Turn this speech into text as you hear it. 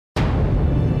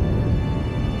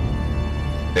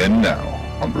And now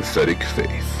on Prophetic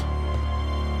Faith.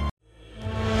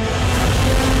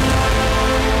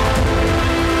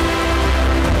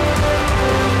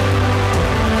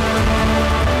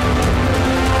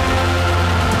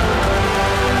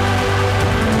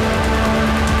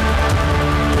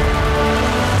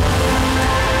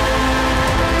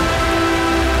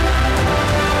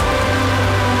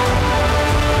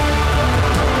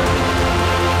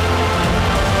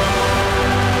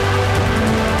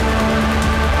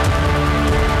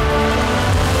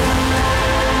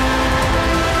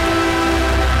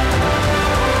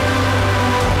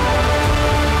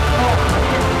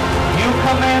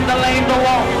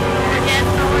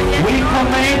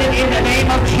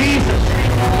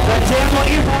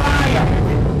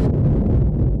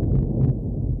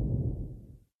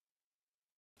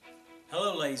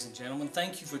 Ladies and gentlemen,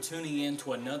 thank you for tuning in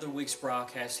to another week's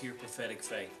broadcast here at Prophetic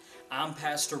Faith. I'm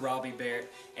Pastor Robbie Barrett,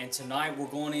 and tonight we're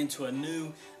going into a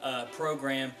new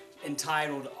program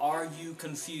entitled, Are You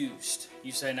Confused?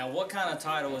 You say, now what kind of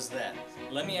title is that?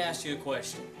 Let me ask you a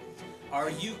question. Are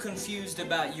you confused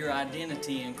about your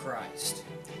identity in Christ?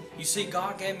 You see,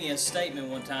 God gave me a statement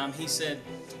one time. He said,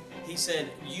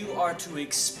 you are to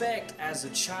expect as a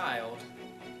child,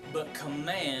 but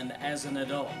command as an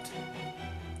adult.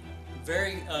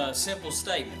 Very simple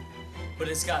statement, but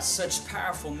it's got such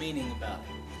powerful meaning about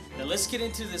it. Now let's get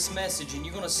into this message, and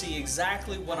you're going to see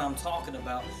exactly what I'm talking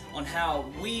about on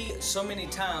how we so many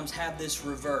times have this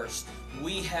reversed.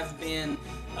 We have been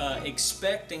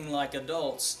expecting like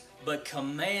adults, but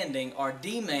commanding or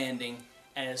demanding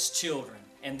as children,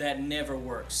 and that never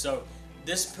works. So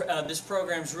this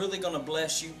program is really going to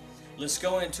bless you. Let's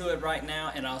go into it right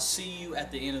now, and I'll see you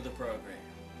at the end of the program.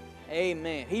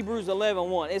 Amen. Hebrews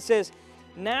 11:1. It says,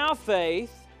 now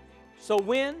faith, so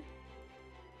when?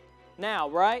 Now,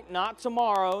 right? Not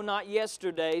tomorrow, not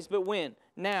yesterday's, but when?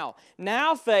 Now.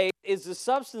 Now faith is the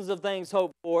substance of things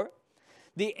hoped for,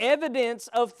 the evidence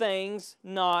of things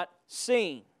not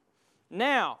seen.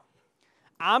 Now,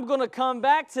 I'm going to come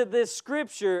back to this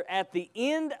scripture at the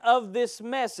end of this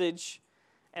message,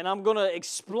 and I'm going to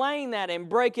explain that and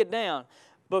break it down.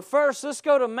 But first, let's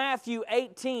go to Matthew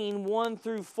 18, 1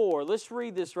 through 4. Let's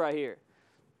read this right here.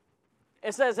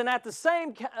 It says, and at the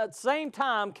same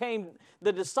time came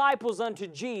the disciples unto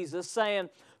Jesus, saying,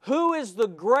 who is the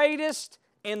greatest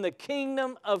in the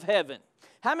kingdom of heaven?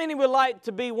 How many would like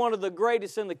to be one of the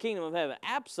greatest in the kingdom of heaven?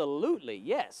 Absolutely,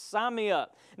 yes. Sign me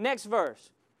up. Next verse.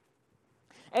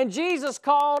 And Jesus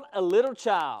called a little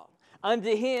child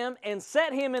unto him and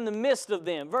set him in the midst of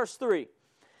them. Verse 3.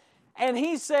 And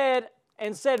he said,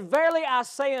 verily I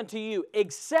say unto you,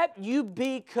 except you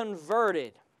be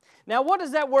converted. Now, what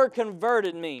does that word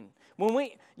converted mean?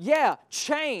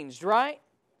 Changed, right?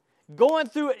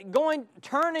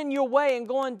 Turning your way and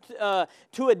going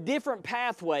to a different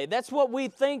pathway. That's what we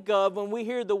think of when we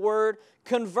hear the word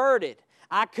converted.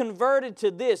 I converted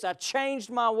to this. I changed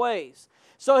my ways.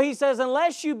 So he says,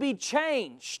 unless you be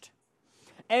changed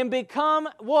and become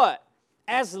what?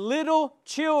 As little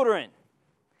children,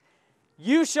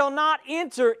 you shall not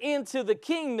enter into the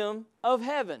kingdom of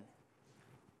heaven.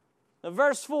 Now,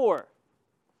 verse 4,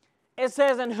 it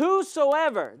says, and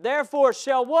whosoever therefore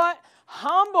shall what?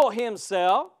 Humble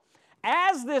himself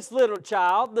as this little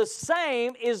child, the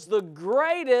same is the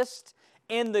greatest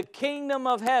in the kingdom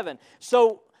of heaven.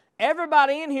 So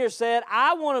everybody in here said,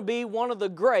 I want to be one of the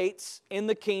greats in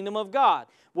the kingdom of God.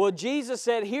 Well, Jesus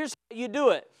said, here's how you do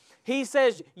it. He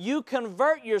says, you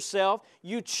convert yourself,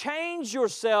 you change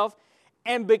yourself,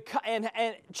 and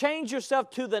change yourself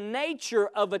to the nature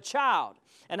of a child.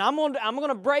 And I'm going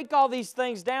to break all these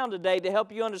things down today to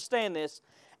help you understand this.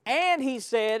 And he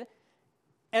said,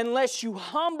 unless you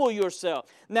humble yourself.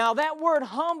 Now that word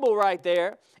humble right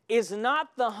there is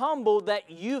not the humble that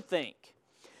you think.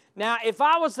 Now if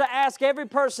I was to ask every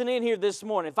person in here this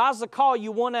morning, if I was to call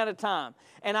you one at a time,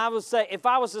 and if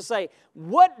I was to say,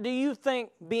 what do you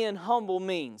think being humble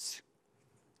means?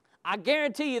 I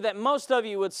guarantee you that most of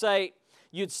you would say,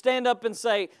 you'd stand up and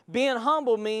say, being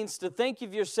humble means to think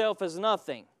of yourself as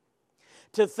nothing.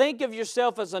 To think of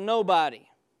yourself as a nobody.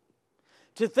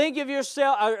 To think of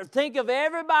yourself, or think of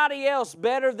everybody else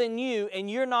better than you,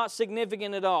 and you're not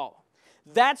significant at all.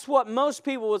 That's what most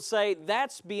people would say,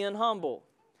 that's being humble.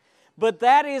 But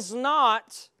that is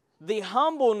not the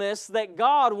humbleness that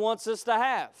God wants us to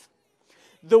have.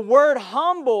 The word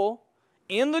humble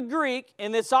in the Greek,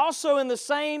 and it's also in the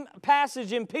same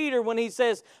passage in Peter when he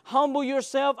says, humble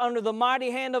yourself under the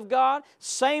mighty hand of God.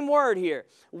 Same word here.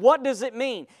 What does it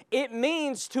mean? It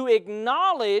means to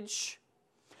acknowledge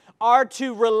or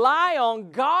to rely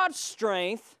on God's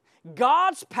strength,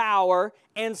 God's power,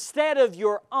 instead of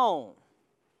your own.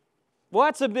 Well,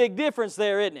 that's a big difference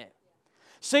there, isn't it?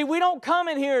 See, we don't come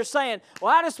in here saying,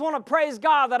 well, I just want to praise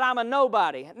God that I'm a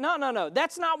nobody. No, no, no.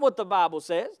 That's not what the Bible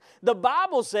says. The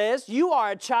Bible says you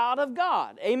are a child of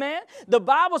God. Amen? The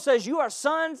Bible says you are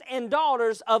sons and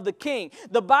daughters of the King.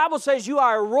 The Bible says you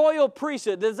are a royal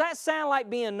priesthood. Does that sound like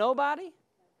being nobody?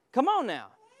 Come on now.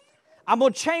 I'm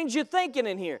going to change your thinking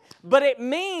in here. But it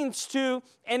means to,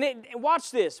 watch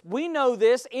this. We know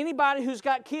this. Anybody who's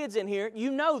got kids in here,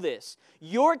 you know this.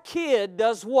 Your kid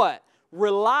does what?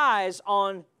 Relies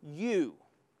on you.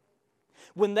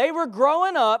 When they were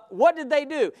growing up, what did they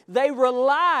do? They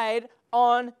relied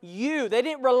on you. They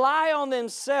didn't rely on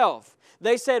themselves.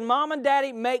 They said, Mom and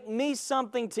Daddy, make me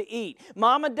something to eat.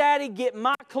 Mom and Daddy, get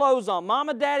my clothes on. Mom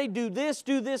and Daddy, do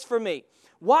this for me.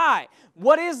 Why?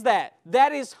 What is that?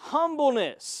 That is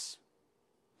humbleness.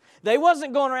 They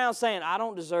wasn't going around saying, I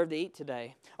don't deserve to eat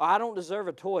today, or I don't deserve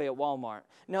a toy at Walmart.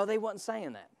 No, they wasn't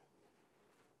saying that.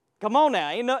 Come on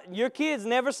now, your kid's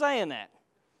never saying that.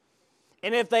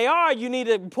 And if they are, you need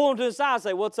to pull them to the side and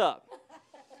say, what's up?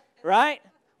 Right?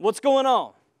 What's going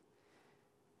on?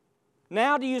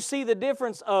 Now do you see the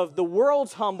difference of the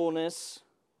world's humbleness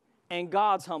and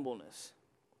God's humbleness?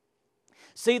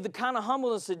 See, the kind of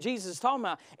humbleness that Jesus is talking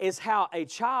about is how a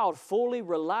child fully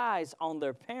relies on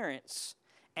their parents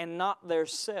and not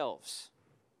themselves.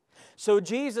 So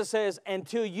Jesus says,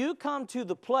 until you come to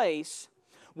the place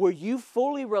where you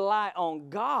fully rely on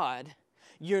God,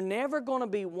 you're never going to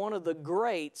be one of the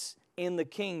greats in the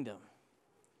kingdom.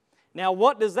 Now,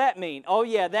 what does that mean? Oh,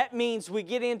 yeah, that means we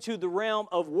get into the realm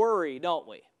of worry, don't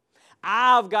we?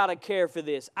 I've got to care for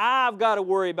this. I've got to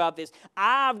worry about this.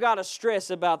 I've got to stress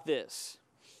about this.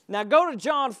 Now, go to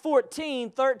John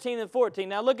 14, 13 and 14.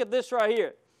 Now, look at this right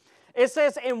here. It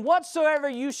says, and whatsoever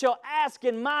you shall ask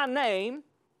in my name,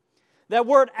 that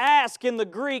word ask in the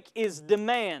Greek is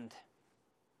demand.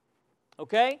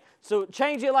 Okay? So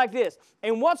change it like this.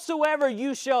 And whatsoever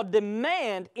you shall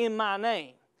demand in my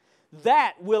name,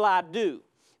 that will I do,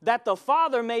 that the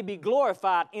Father may be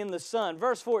glorified in the Son.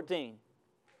 Verse 14.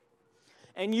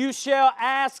 And you shall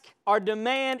ask or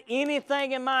demand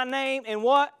anything in my name, and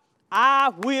what? I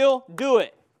will do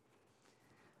it.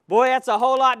 Boy, that's a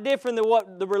whole lot different than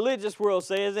what the religious world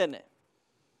says, isn't it?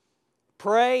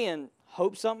 Pray and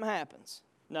hope something happens.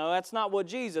 No, that's not what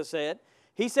Jesus said.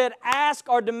 He said, ask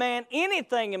or demand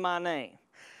anything in my name.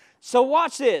 So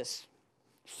watch this.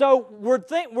 So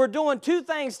we're doing two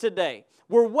things today.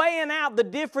 We're weighing out the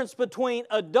difference between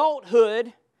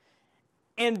adulthood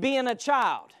and being a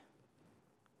child.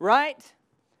 Right?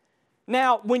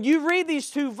 Now, when you read these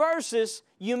two verses,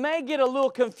 you may get a little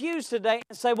confused today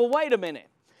and say, well, wait a minute.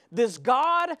 Does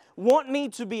God want me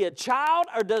to be a child,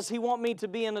 or does He want me to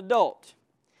be an adult?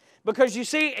 Because you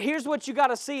see, here's what you got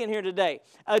to see in here today.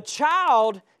 A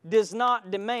child does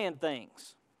not demand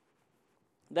things.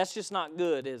 That's just not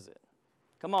good, is it?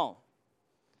 Come on.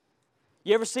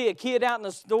 You ever see a kid out in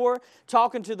the store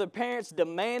talking to the parents,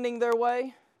 demanding their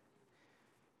way?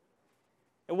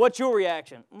 And what's your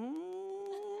reaction?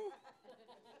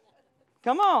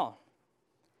 Come on.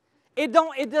 It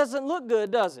doesn't look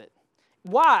good, does it?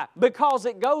 Why? Because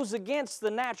it goes against the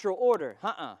natural order.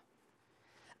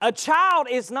 A child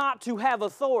is not to have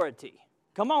authority.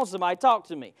 Come on, somebody, talk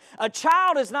to me. A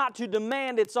child is not to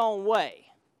demand its own way.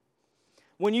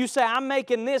 When you say, I'm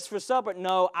making this for supper,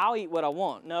 no, I'll eat what I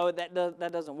want. No, that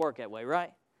doesn't work that way,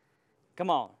 right? Come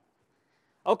on.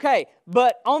 Okay,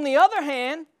 but on the other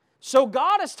hand, so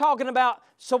God is talking about,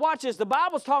 so watch this, the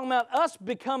Bible's talking about us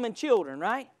becoming children,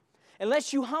 right?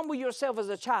 Unless you humble yourself as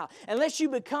a child, unless you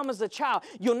become as a child,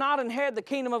 you'll not inherit the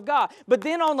kingdom of God. But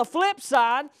then on the flip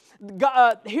side,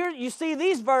 here you see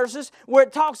these verses where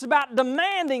it talks about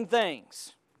demanding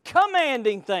things,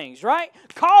 commanding things, right?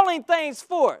 Calling things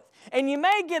forth. And you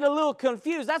may get a little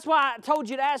confused. That's why I told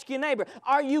you to ask your neighbor,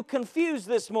 are you confused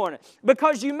this morning?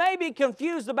 Because you may be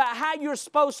confused about how you're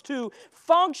supposed to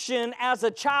function as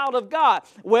a child of God.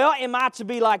 Well, am I to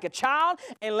be like a child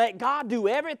and let God do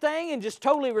everything and just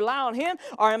totally rely on Him?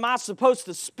 Or am I supposed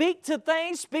to speak to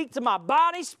things, speak to my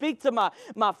body, speak to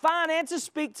my finances,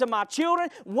 speak to my children?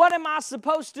 What am I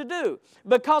supposed to do?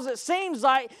 Because it seems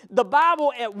like the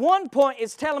Bible at one point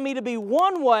is telling me to be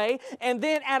one way, and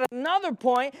then at another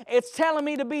point it's telling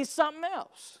me to be something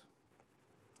else.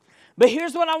 But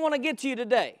here's what I want to get to you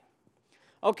today.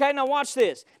 Okay, now watch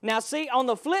this. Now see, on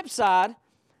the flip side,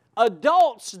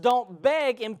 adults don't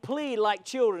beg and plead like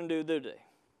children do they?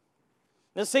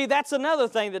 Now see, that's another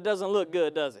thing that doesn't look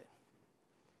good, does it?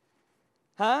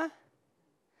 Huh?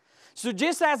 So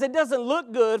just as it doesn't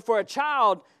look good for a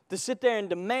child to sit there and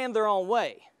demand their own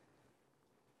way,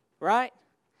 right?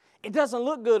 It doesn't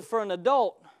look good for an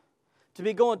adult to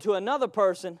be going to another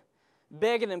person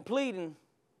begging and pleading,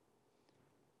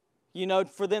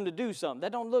 for them to do something.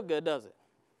 That don't look good, does it?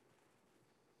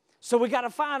 So we got to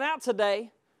find out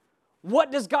today,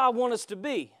 what does God want us to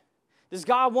be? Does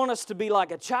God want us to be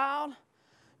like a child?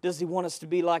 Does He want us to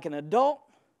be like an adult?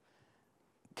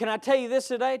 Can I tell you this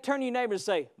today? Turn to your neighbor and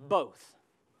say, both.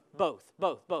 Both.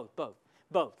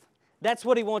 That's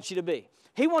what He wants you to be.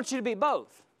 He wants you to be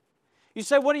both. You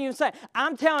say, what are you saying?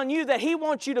 I'm telling you that He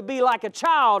wants you to be like a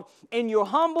child in your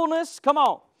humbleness, come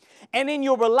on, and in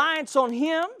your reliance on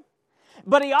Him.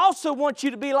 But He also wants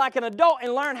you to be like an adult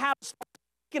and learn how to start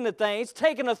taking things,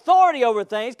 taking authority over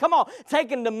things, come on,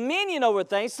 taking dominion over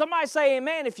things. Somebody say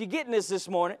amen if you're getting this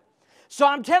morning. So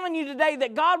I'm telling you today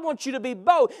that God wants you to be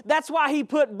both. That's why He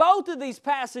put both of these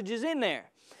passages in there.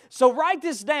 So write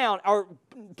this down, or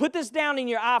put this down in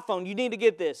your iPhone. You need to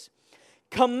get this.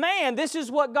 Command, this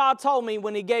is what God told me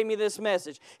when He gave me this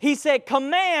message. He said,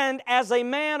 command as a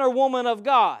man or woman of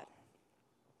God,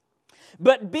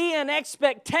 but be in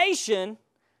expectation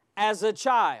as a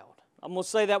child. I'm going to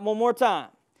say that one more time.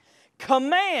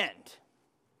 Command.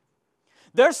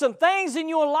 There's some things in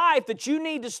your life that you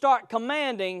need to start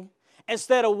commanding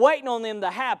instead of waiting on them to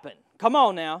happen. Come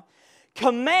on now.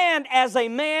 Command as a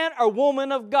man or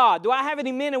woman of God. Do I have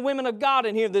any men and women of God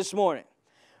in here this morning?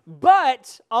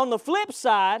 But on the flip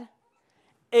side,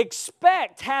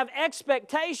 have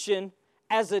expectation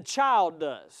as a child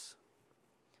does.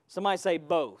 Somebody say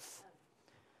both.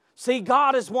 See,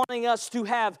 God is wanting us to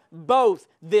have both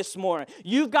this morning.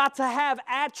 You've got to have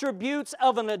attributes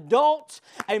of an adult,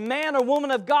 a man or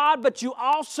woman of God, but you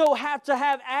also have to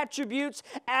have attributes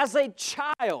as a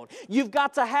child. You've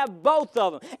got to have both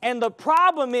of them. And the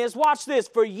problem is, watch this,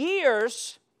 for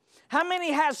years, how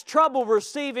many has trouble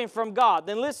receiving from God?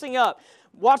 Then listen up.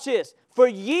 Watch this. For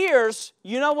years,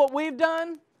 you know what we've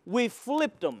done? We've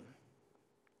flipped them.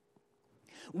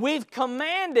 We've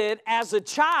commanded as a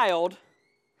child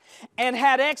and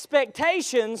had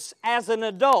expectations as an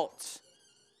adult.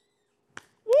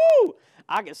 Woo!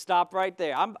 I can stop right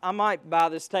there. I might buy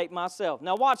this tape myself.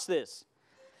 Now watch this.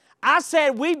 I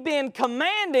said we've been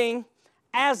commanding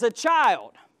as a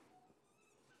child.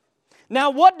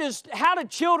 Now how do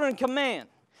children command?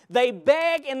 They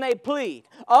beg and they plead.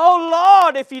 Oh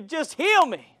Lord, if you just heal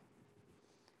me.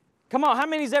 Come on, how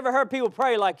many's ever heard people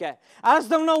pray like that? I just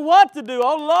don't know what to do.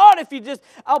 Oh, Lord, if you just,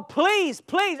 please,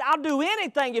 I'll do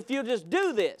anything if you'll just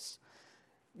do this.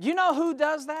 You know who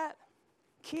does that?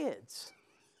 Kids.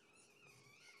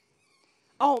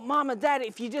 Oh, Mom and Daddy,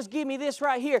 if you just give me this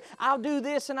right here, I'll do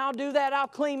this and I'll do that. I'll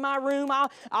clean my room.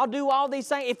 I'll do all these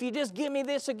things. If you just give me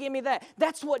this or give me that.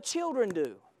 That's what children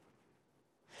do.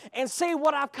 And see,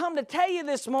 what I've come to tell you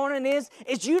this morning is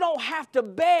you don't have to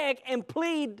beg and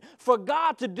plead for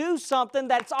God to do something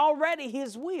that's already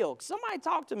His will. Somebody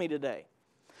talk to me today.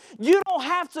 You don't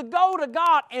have to go to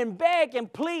God and beg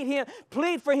and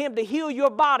plead for Him to heal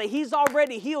your body. He's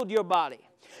already healed your body.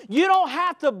 You don't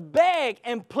have to beg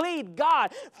and plead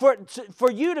God for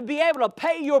you to be able to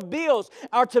pay your bills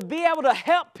or to be able to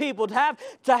help people, to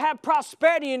have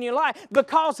prosperity in your life,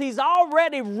 because He's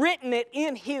already written it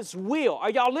in His will.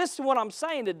 Are y'all listening to what I'm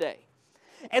saying today?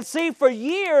 And see, for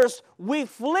years, we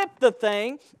flipped the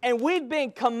thing, and we've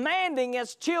been commanding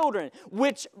as children,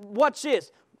 which, watch this,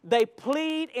 they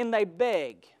plead and they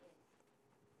beg.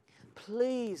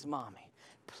 Please, Mommy.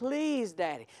 Please,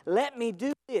 Daddy, let me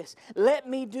do this. Let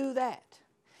me do that.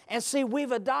 And see,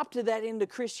 we've adopted that into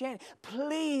Christianity.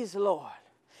 Please, Lord,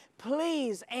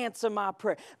 please answer my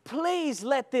prayer. Please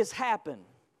let this happen.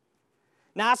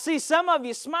 Now, I see some of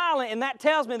you smiling, and that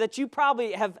tells me that you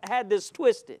probably have had this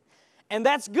twisted. And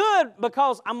that's good,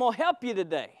 because I'm going to help you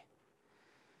today.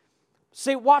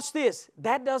 See, watch this.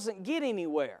 That doesn't get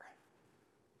anywhere.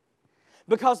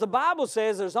 Because the Bible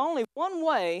says there's only one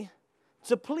way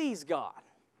to please God.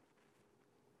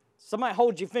 Somebody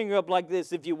hold your finger up like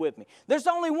this if you're with me. There's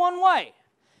only one way.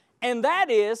 And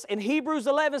that is, in Hebrews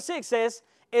 11:6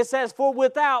 it says, for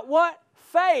without what?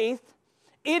 Faith,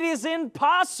 it is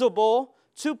impossible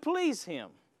to please Him.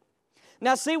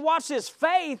 Now see, watch this.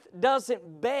 Faith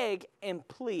doesn't beg and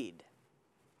plead.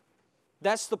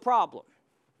 That's the problem.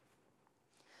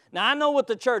 Now I know what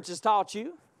the church has taught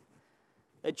you.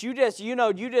 That you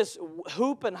just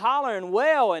hoop and holler and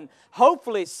wail, and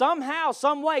hopefully somehow,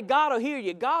 some way, God will hear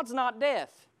you. God's not deaf.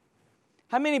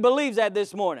 How many believes that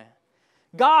this morning?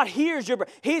 God hears your prayer.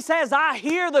 He says, I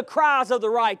hear the cries of the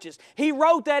righteous. He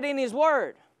wrote that in His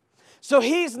Word. So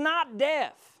He's not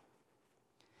deaf.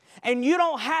 And you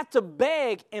don't have to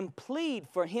beg and plead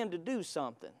for Him to do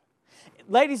something.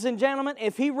 Ladies and gentlemen,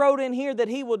 if He wrote in here that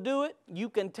He will do it, you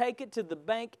can take it to the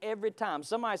bank every time.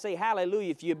 Somebody say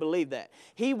hallelujah if you believe that.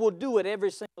 He will do it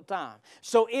every single time.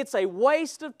 So it's a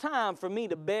waste of time for me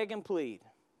to beg and plead.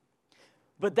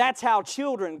 But that's how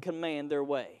children command their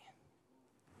way.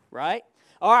 Right?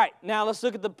 All right, now let's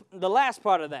look at the last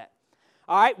part of that.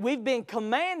 All right, we've been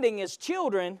commanding as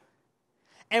children,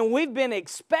 and we've been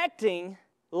expecting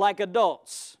like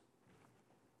adults.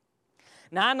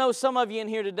 Now, I know some of you in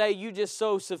here today, you're just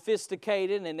so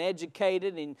sophisticated and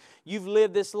educated, and you've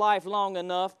lived this life long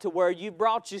enough to where you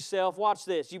brought yourself, watch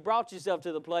this, you brought yourself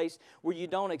to the place where you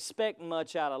don't expect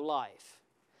much out of life.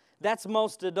 That's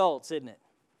most adults, isn't it?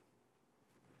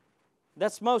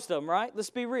 That's most of them, right? Let's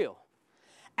be real.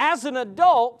 As an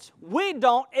adult, we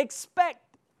don't expect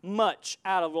much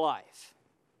out of life.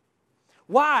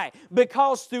 Why?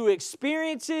 Because through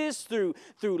experiences, through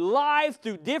life,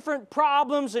 through different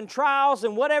problems and trials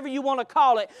and whatever you want to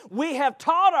call it, we have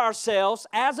taught ourselves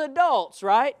as adults,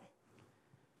 right?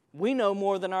 We know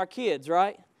more than our kids,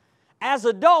 right? As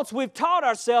adults, we've taught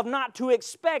ourselves not to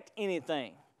expect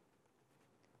anything.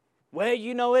 Well,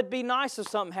 you know, it'd be nice if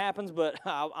something happens, but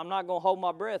I'm not going to hold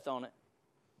my breath on it.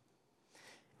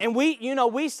 And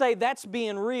we say that's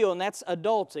being real and that's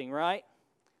adulting, right?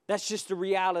 That's just the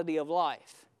reality of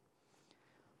life.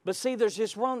 But see,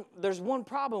 there's one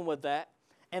problem with that,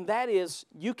 and that is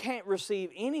you can't receive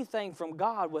anything from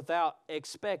God without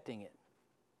expecting it.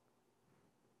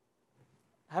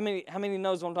 How many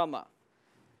knows what I'm talking about?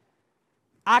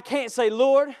 I can't say,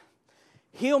 Lord,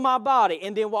 heal my body,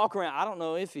 and then walk around. I don't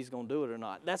know if He's going to do it or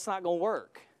not. That's not going to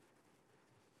work.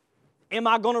 Am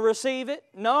I going to receive it?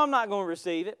 No, I'm not going to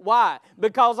receive it. Why?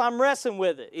 Because I'm wrestling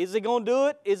with it. Is He going to do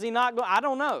it? Is He not going? I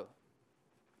don't know.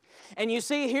 And you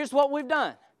see, here's what we've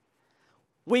done.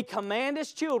 We command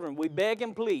as children. We beg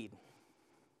and plead.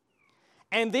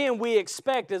 And then we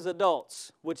expect as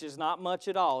adults, which is not much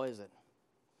at all, is it?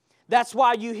 That's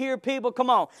why you hear people, come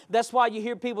on, that's why you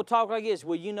hear people talk like this.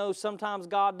 Well, you know, sometimes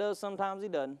God does, sometimes He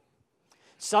doesn't.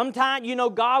 Sometimes, you know,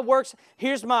 God works.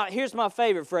 Here's my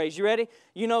favorite phrase. You ready?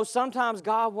 You know, sometimes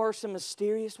God works in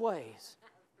mysterious ways.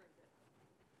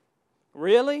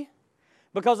 Really?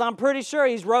 Because I'm pretty sure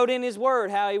He's wrote in His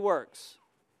Word how He works.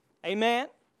 Amen?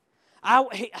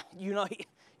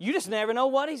 You just never know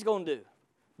what He's going to do.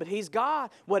 But He's God.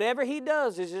 Whatever He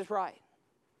does is just right.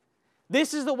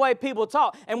 This is the way people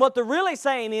talk. And what they're really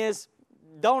saying is,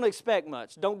 don't expect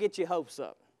much. Don't get your hopes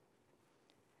up.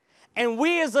 And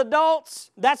we as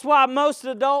adults, that's why most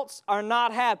adults are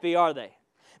not happy, are they?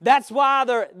 That's why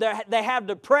they have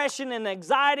depression and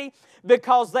anxiety,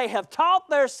 because they have taught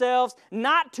themselves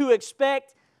not to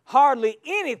expect hardly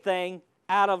anything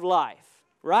out of life,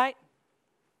 right?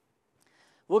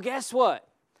 Well, guess what?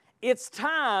 It's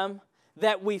time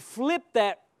that we flip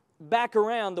that back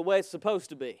around the way it's supposed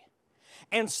to be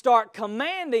and start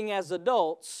commanding as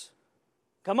adults,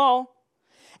 come on,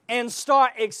 and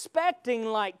start expecting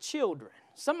like children.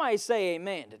 Somebody say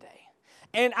amen today.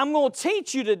 And I'm going to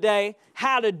teach you today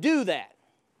how to do that.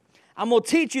 I'm going to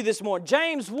teach you this morning.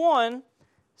 James 1,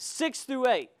 6 through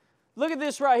 8. Look at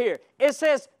this right here. It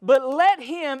says, but let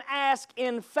him ask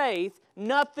in faith,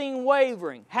 nothing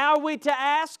wavering. How are we to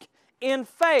ask? In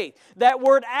faith. That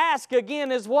word ask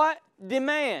again is what?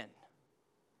 Demand.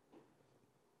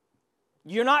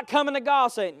 You're not coming to God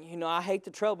saying, you know, I hate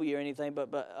to trouble you or anything,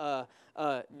 but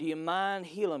do you mind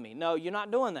healing me? No, you're not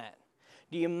doing that.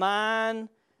 Do you mind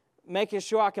making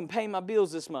sure I can pay my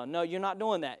bills this month? No, you're not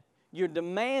doing that. You're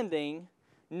demanding,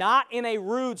 not in a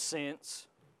rude sense,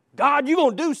 God, you're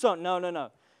going to do something.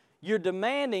 No. You're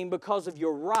demanding because of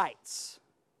your rights.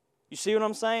 You see what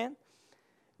I'm saying?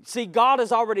 See, God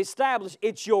has already established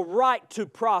it's your right to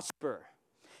prosper.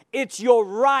 It's your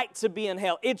right to be in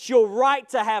health. It's your right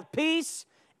to have peace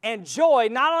and joy,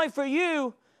 not only for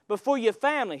you, but for your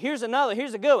family. Here's a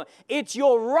good one. It's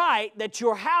your right that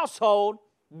your household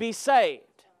be saved.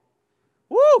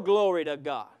 Woo, glory to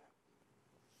God.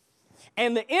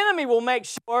 And the enemy will make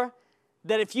sure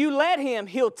that if you let him,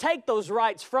 he'll take those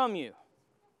rights from you.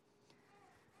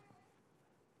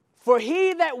 For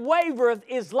he that wavereth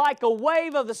is like a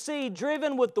wave of the sea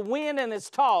driven with the wind and is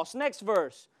tossed. Next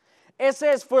verse. It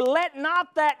says, for let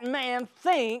not that man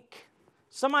think,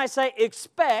 somebody say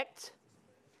expect,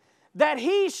 that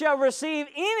he shall receive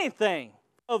anything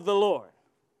of the Lord.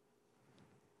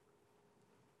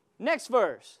 Next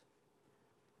verse.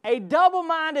 A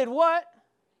double-minded what?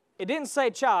 It didn't say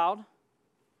child.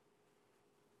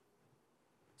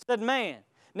 It said man.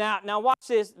 Now watch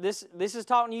this. This is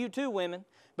talking to you too, women,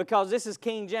 because this is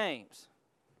King James.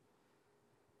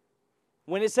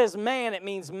 When it says man, it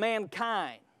means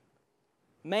mankind.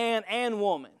 Man and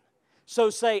woman. So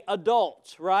say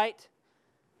adults, right?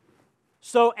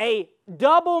 So a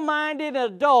double-minded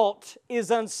adult is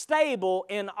unstable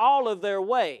in all of their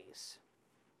ways.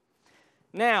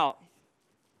 Now,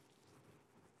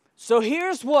 so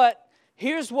here's what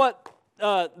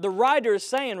the writer is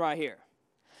saying right here.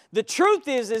 The truth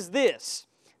is this,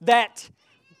 that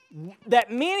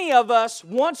many of us,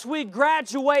 once we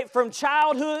graduate from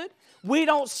childhood, we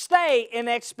don't stay in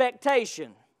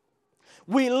expectation.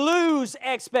 We lose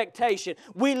expectation.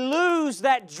 We lose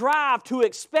that drive to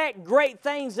expect great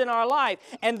things in our life.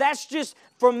 And that's just,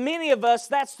 for many of us,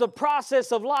 that's the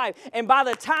process of life. And by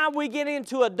the time we get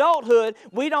into adulthood,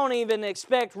 we don't even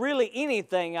expect really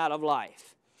anything out of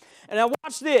life. And now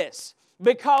watch this.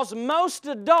 Because most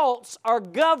adults are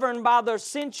governed by their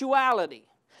sensuality.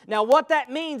 Now what that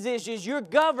means is you're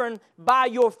governed by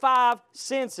your 5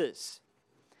 senses.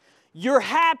 You're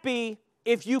happy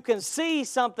if you can see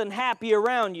something happy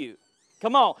around you.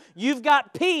 Come on. You've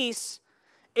got peace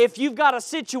if you've got a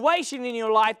situation in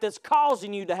your life that's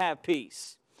causing you to have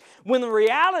peace. When the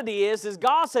reality is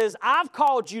God says, I've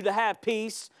called you to have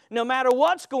peace no matter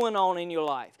what's going on in your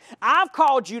life. I've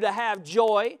called you to have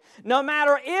joy no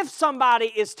matter if somebody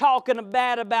is talking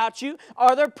bad about you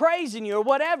or they're praising you or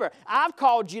whatever. I've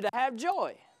called you to have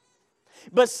joy.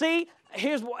 But see,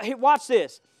 watch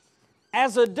this.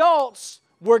 As adults,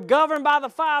 we're governed by the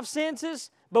 5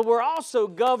 senses, but we're also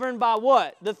governed by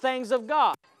what? The things of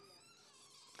God.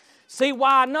 See,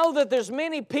 why I know that there's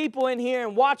many people in here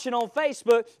and watching on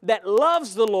Facebook that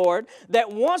loves the Lord,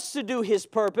 that wants to do His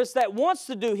purpose, that wants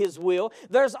to do His will,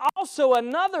 there's also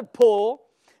another pull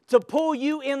to pull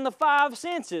you in the 5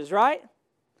 senses, right?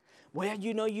 Well,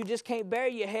 you just can't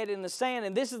bury your head in the sand,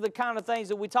 and this is the kind of things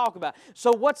that we talk about.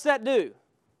 So what's that do?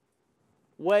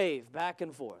 Wave back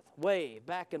and forth, wave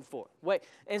back and forth, wave.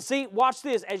 And see, watch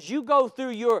this. As you go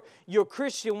through your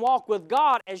Christian walk with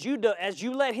God, as you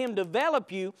let Him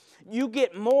develop you, you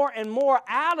get more and more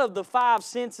out of the 5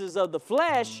 senses of the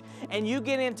flesh, and you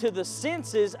get into the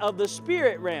senses of the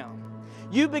spirit realm.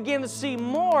 You begin to see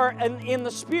more in the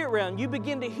spirit realm. You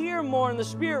begin to hear more in the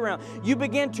spirit realm. You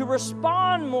begin to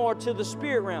respond more to the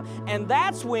spirit realm. And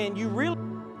that's when you really...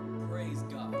 Praise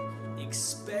God.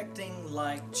 Expecting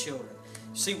like children.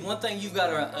 See, one thing you've got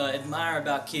to admire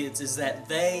about kids is that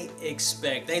they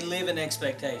live in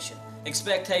expectation.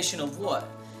 Expectation of what?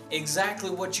 Exactly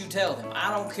what you tell them. I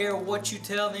don't care what you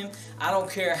tell them. I don't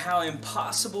care how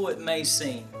impossible it may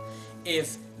seem.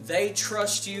 If they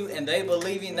trust you and they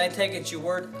believe you and they take it your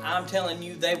word, I'm telling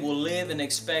you, they will live in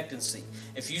expectancy.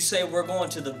 If you say we're going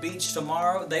to the beach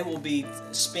tomorrow, they will be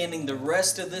spending the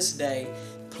rest of this day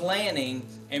planning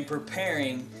and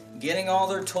preparing, getting all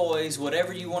their toys,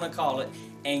 whatever you want to call it,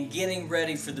 and getting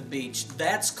ready for the beach.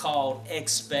 That's called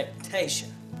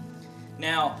expectation.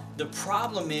 Now, the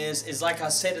problem is like I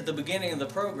said at the beginning of the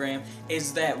program,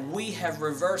 is that we have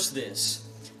reversed this.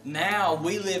 Now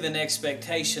we live in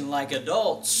expectation like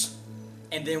adults,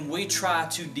 and then we try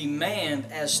to demand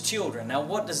as children. Now,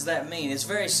 what does that mean? It's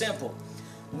very simple.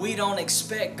 We don't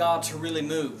expect God to really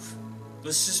move.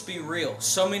 Let's just be real.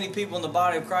 So many people in the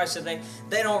body of Christ today,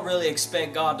 they don't really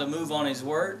expect God to move on His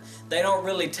word. They don't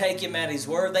really take Him at His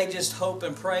word. They just hope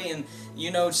and pray and,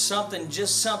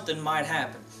 something might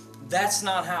happen. That's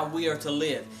not how we are to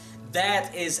live.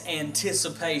 That is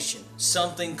anticipation.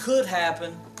 Something could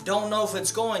happen. Don't know if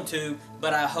it's going to,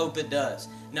 but I hope it does.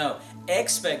 No,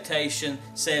 expectation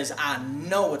says I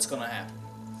know it's going to happen.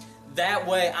 That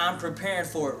way I'm preparing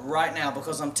for it right now,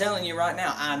 because I'm telling you right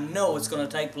now, I know it's going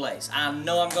to take place. I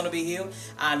know I'm going to be healed.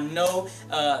 I know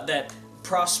that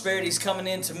prosperity is coming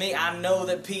into me. I know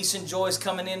that peace and joy is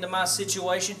coming into my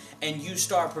situation, and you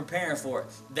start preparing for it.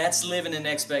 That's living in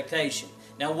expectation.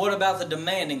 Now, what about the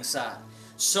demanding side?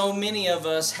 So many of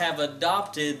us have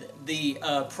adopted the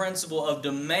principle of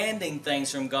demanding things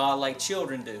from God like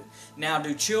children do. Now,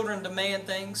 do children demand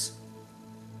things?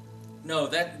 No,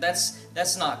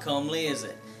 that's not comely, is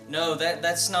it? No,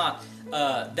 that's not.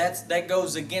 That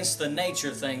goes against the nature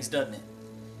of things, doesn't it?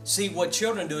 See, what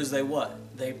children do is they what?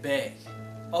 They beg.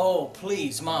 Oh,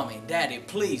 please, mommy, daddy,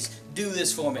 please do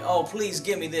this for me. Oh, please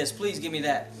give me this. Please give me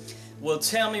that. Well,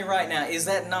 tell me right now, is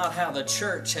that not how the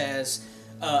church has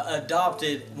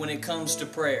adopted when it comes to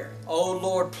prayer? Oh,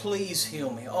 Lord, please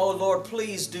heal me. Oh, Lord,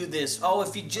 please do this. Oh,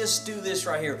 if you just do this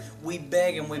right here. We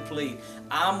beg and we plead.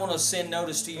 I'm going to send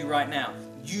notice to you right now.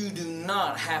 You do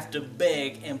not have to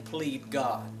beg and plead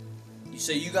God. You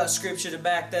say, you got scripture to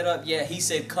back that up? Yeah, He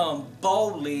said, come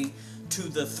boldly to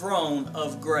the throne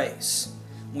of grace.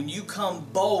 When you come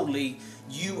boldly,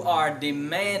 you are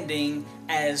demanding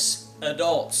as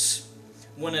adults.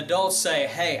 When adults say,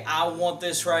 hey, I want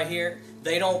this right here,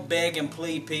 they don't beg and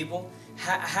plead people.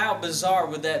 How bizarre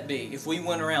would that be if we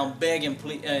went around begging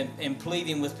and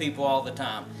pleading with people all the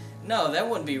time? No, that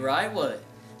wouldn't be right, would it?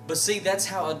 But see, that's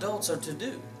how adults are to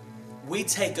do. We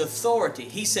take authority.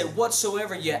 He said,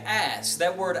 whatsoever you ask.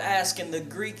 That word ask in the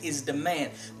Greek is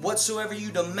demand. Whatsoever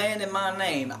you demand in my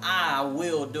name, I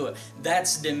will do it.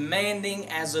 That's demanding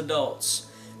as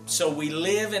adults. So we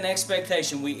live in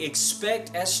expectation. We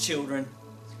expect as children,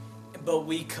 but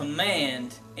we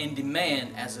command and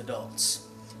demand as adults.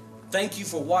 Thank you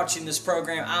for watching this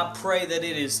program. I pray that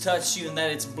it has touched you and that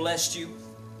it's blessed you.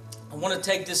 I want to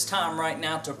take this time right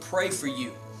now to pray for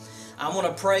you. I want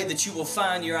to pray that you will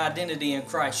find your identity in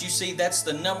Christ. You see, that's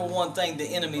the number one thing the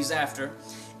enemy's after,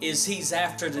 is he's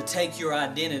after to take your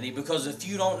identity. Because if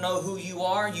you don't know who you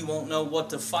are, you won't know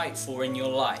what to fight for in your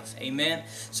life. Amen?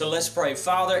 So let's pray.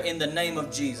 Father, in the name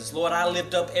of Jesus, Lord, I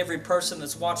lift up every person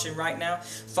that's watching right now.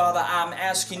 Father, I'm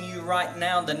asking you right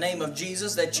now in the name of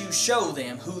Jesus that you show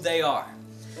them who they are.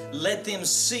 Let them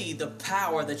see the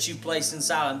power that you place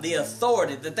inside them, the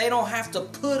authority that they don't have to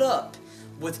put up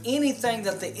with anything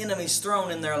that the enemy's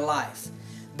thrown in their life,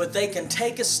 but they can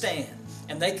take a stand,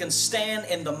 and they can stand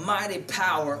in the mighty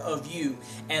power of you,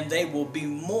 and they will be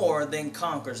more than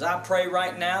conquerors. I pray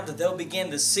right now that they'll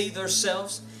begin to see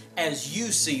themselves as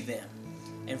you see them.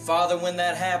 And Father, when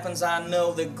that happens, I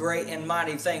know that great and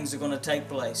mighty things are going to take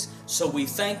place. So we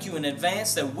thank you in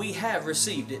advance that we have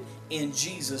received it in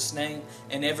Jesus' name.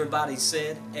 And everybody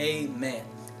said, amen.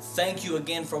 Thank you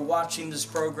again for watching this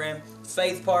program.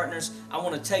 Faith Partners, I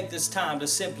want to take this time to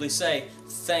simply say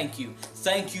thank you.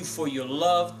 Thank you for your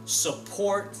love,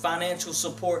 support, financial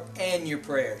support, and your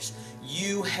prayers.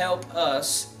 You help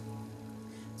us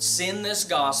send this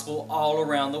gospel all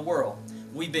around the world.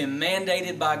 We've been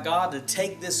mandated by God to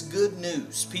take this good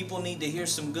news. People need to hear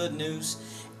some good news,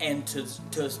 and to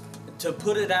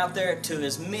put it out there to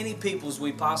as many people as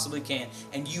we possibly can.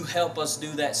 And you help us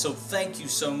do that. So thank you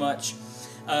so much.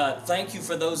 Thank you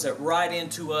for those that write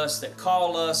into us, that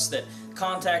call us, that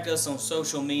contact us on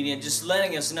social media, just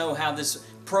letting us know how this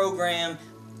program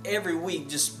every week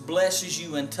just blesses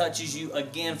you and touches you.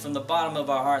 Again, from the bottom of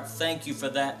our heart, thank you for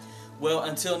that. Well,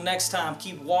 until next time,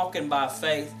 keep walking by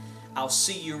faith. I'll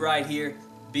see you right here.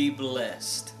 Be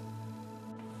blessed.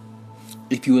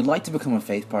 If you would like to become a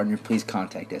Faith Partner, please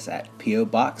contact us at P.O.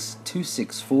 Box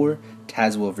 264,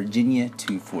 Tazewell, Virginia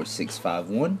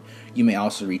 24651. You may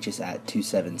also reach us at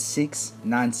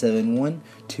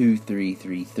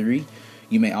 276-971-2333.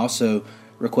 You may also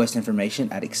request information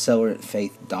at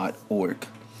acceleratefaith.org.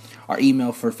 Our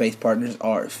email for Faith Partners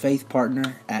are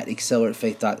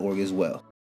faithpartner@acceleratefaith.org as well.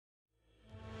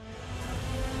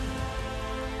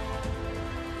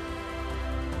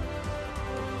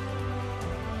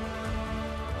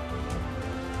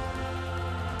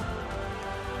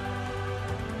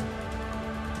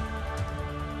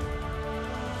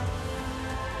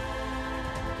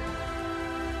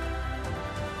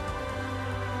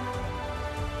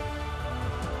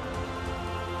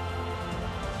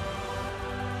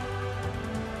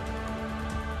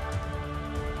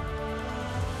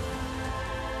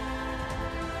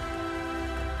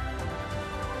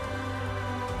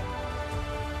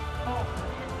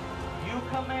 You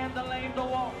command the lame to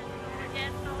walk.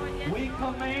 Yes, Lord. Yes, We Lord.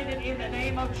 command it in the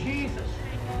name of Jesus.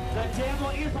 The devil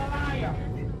is a liar.